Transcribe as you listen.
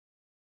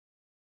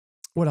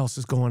What else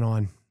is going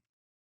on?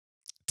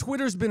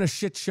 Twitter's been a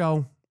shit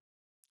show.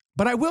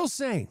 But I will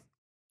say,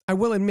 I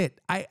will admit,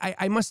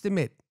 I must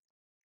admit,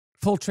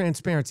 full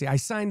transparency, I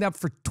signed up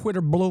for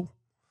Twitter Blue.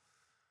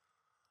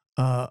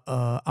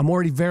 I'm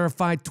already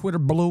verified Twitter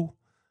Blue.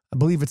 I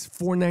believe it's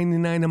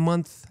 $4.99 a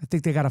month. I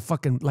think they got a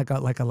fucking like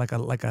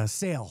a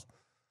sale.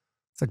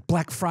 It's like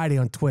Black Friday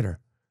on Twitter.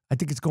 I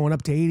think it's going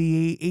up to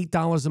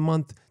 $88 a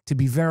month to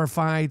be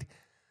verified.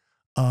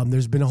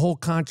 There's been a whole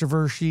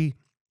controversy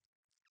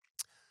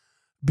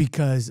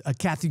because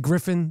Kathy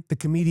Griffin, the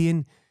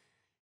comedian,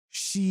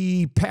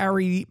 she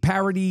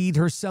parodied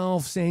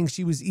herself saying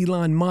she was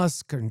Elon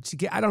Musk.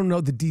 I don't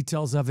know the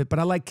details of it, but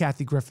I like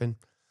Kathy Griffin.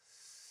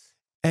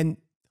 And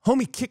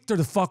homie kicked her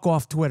the fuck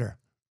off Twitter.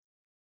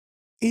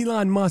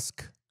 Elon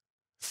Musk,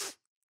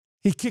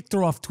 he kicked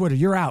her off Twitter.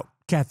 You're out,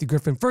 Kathy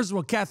Griffin. First of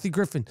all, Kathy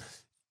Griffin,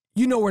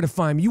 you know where to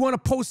find me. You want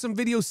to post some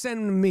videos, send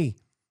them to me.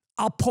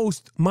 I'll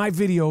post my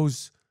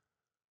videos.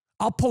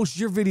 I'll post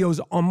your videos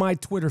on my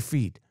Twitter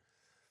feed.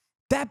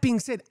 That being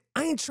said,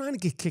 I ain't trying to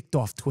get kicked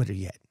off Twitter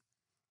yet.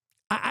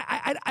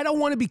 I don't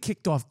want to be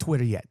kicked off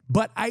Twitter yet.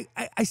 But I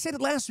said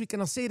it last week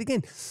and I'll say it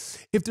again.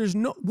 If there's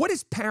no, what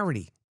is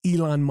parody,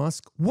 Elon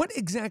Musk? What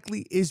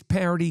exactly is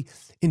parody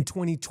in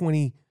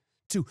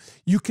 2022?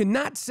 You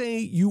cannot say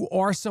you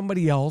are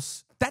somebody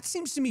else. That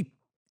seems to me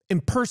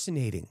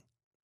impersonating.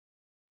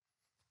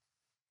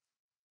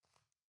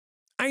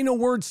 I ain't no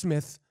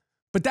wordsmith,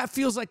 but that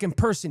feels like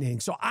impersonating.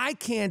 So I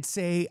can't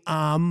say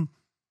Wayne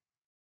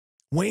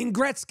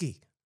Gretzky,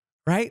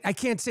 right? I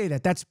can't say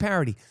that. That's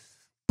parody.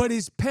 But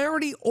is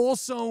parody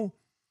also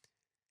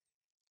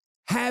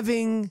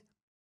having,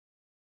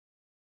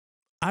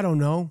 I don't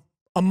know,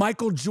 a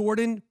Michael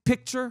Jordan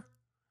picture?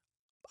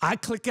 I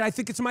click it, I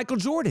think it's Michael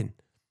Jordan.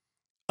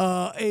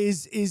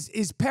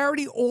 Is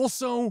parody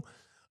also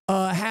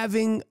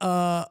having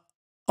a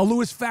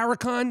Louis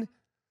Farrakhan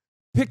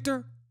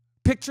picture?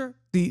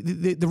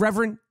 The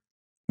Reverend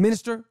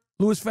Minister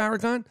Louis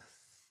Farrakhan?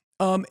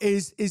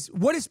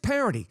 What is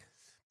parody?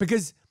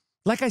 Because,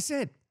 like I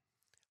said,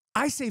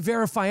 I say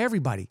verify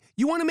everybody.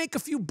 You want to make a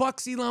few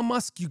bucks, Elon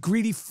Musk, you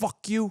greedy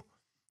fuck you?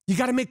 You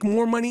got to make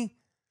more money?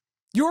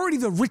 You're already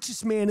the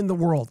richest man in the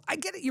world. I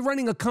get it. You're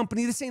running a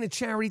company. This ain't a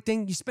charity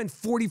thing. You spend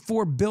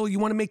 $44 billion. You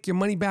want to make your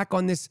money back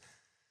on this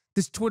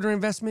Twitter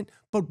investment.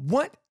 But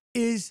what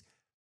is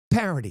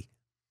parody?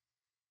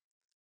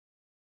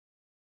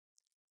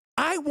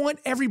 I want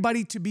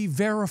everybody to be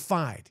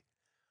verified.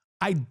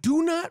 I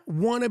do not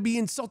want to be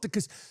insulted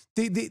because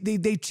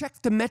they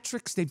check the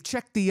metrics. They've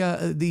checked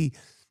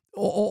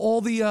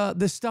all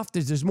the stuff.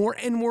 There's more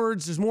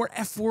N-words. There's more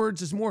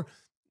F-words. There's more.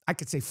 I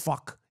could say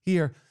fuck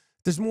here.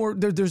 There's more.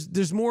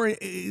 There's more.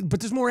 But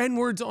there's more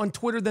N-words on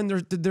Twitter than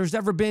there's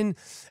ever been.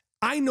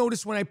 I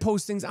notice when I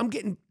post things, I'm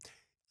getting.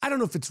 I don't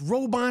know if it's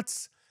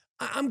robots.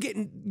 I'm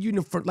getting.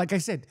 Like I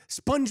said,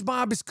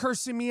 SpongeBob is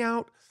cursing me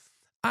out.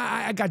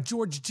 I got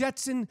George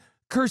Jetson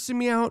cursing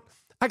me out.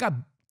 I got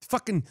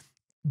fucking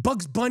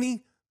Bugs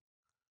Bunny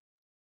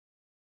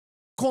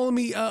calling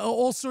me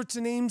all sorts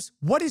of names.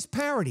 What is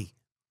parody?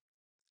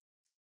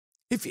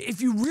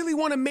 If you really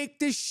want to make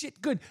this shit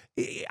good,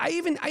 I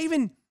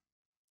even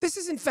this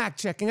isn't fact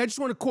checking. I just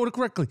want to quote it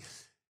correctly.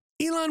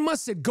 Elon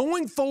Musk said,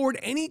 going forward,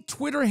 any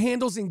Twitter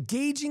handles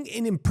engaging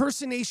in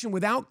impersonation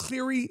without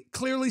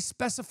clearly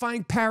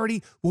specifying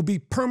parody will be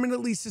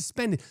permanently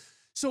suspended.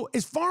 So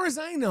as far as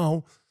I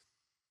know,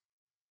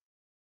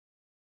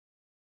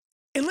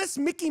 unless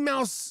Mickey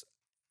Mouse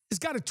has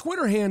got a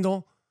Twitter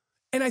handle,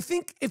 and I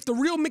think if the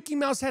real Mickey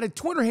Mouse had a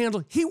Twitter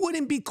handle, he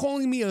wouldn't be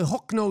calling me a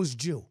hook-nosed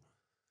Jew.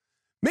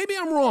 Maybe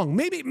I'm wrong.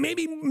 Maybe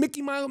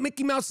Mickey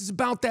Mouse is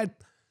about that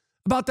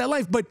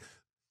life. But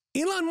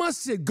Elon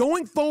Musk said,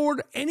 going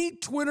forward, any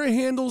Twitter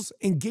handles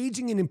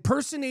engaging in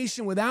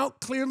impersonation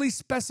without clearly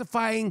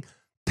specifying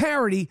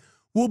parody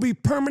will be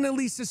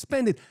permanently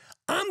suspended.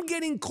 I'm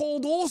getting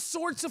called all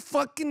sorts of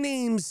fucking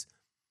names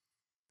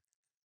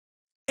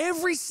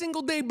every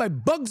single day by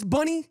Bugs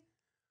Bunny,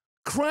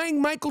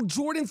 crying Michael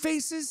Jordan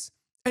faces,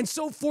 and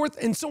so forth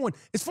and so on.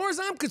 As far as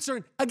I'm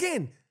concerned,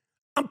 again,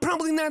 I'm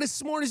probably not as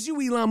smart as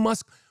you, Elon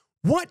Musk.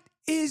 What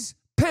is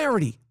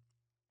parody?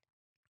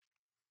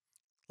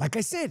 Like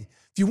I said,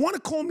 if you want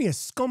to call me a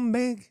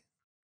scumbag,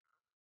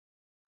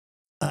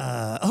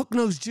 a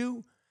hook-nosed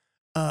Jew,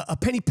 a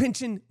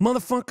penny-pinching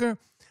motherfucker,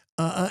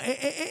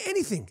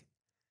 anything,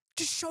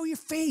 just show your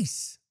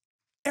face.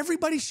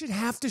 Everybody should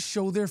have to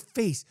show their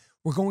face.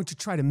 We're going to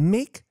try to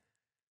make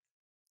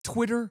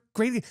Twitter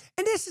great again.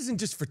 And this isn't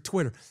just for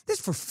Twitter. This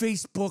is for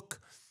Facebook.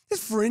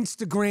 This is for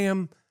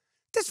Instagram.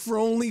 This is for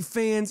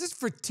OnlyFans. This is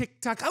for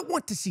TikTok. I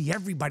want to see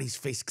everybody's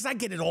face because I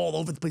get it all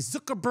over the place.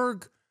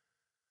 Zuckerberg.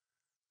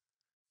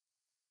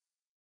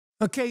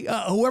 Okay,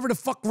 whoever the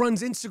fuck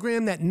runs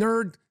Instagram, that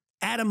nerd,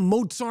 Adam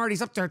Mozart,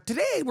 he's up there.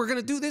 Today, we're going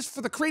to do this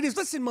for the creators.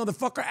 Listen,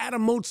 motherfucker,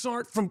 Adam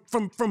Mozart from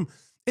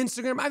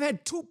Instagram. I've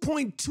had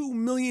 2.2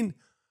 million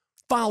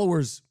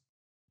followers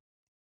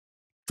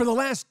for the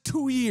last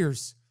 2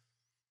 years.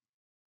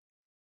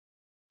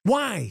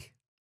 Why?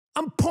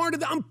 I'm part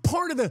of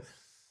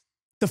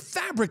the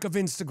fabric of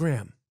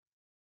Instagram.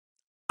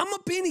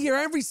 in here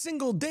every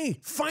single day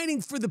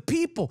fighting for the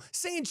people,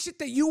 saying shit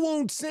that you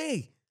won't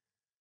say.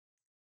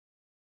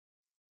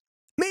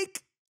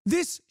 Make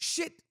this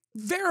shit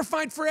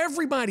verified for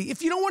everybody.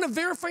 If you don't want to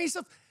verify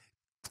yourself,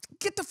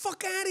 get the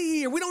fuck out of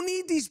here. We don't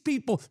need these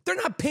people. They're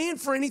not paying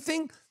for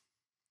anything.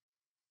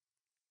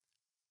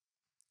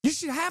 You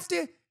should have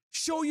to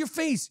show your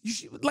face. You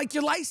should, like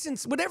your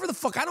license, whatever the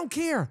fuck. I don't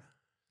care.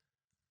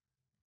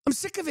 I'm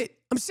sick of it.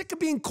 I'm sick of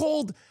being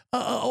called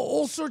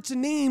all sorts of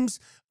names.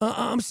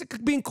 I'm sick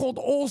of being called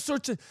all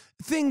sorts of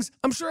things.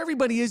 I'm sure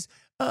everybody is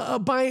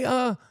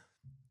by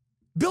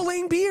Bill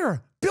Lane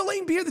Beer. Bill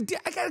Lane Beer.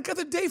 I got the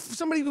other day for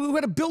somebody who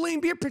had a Bill Lane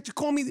Beer picture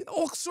call me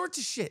all sorts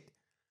of shit.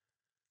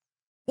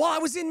 While I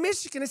was in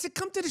Michigan, I said,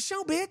 come to the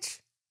show, bitch.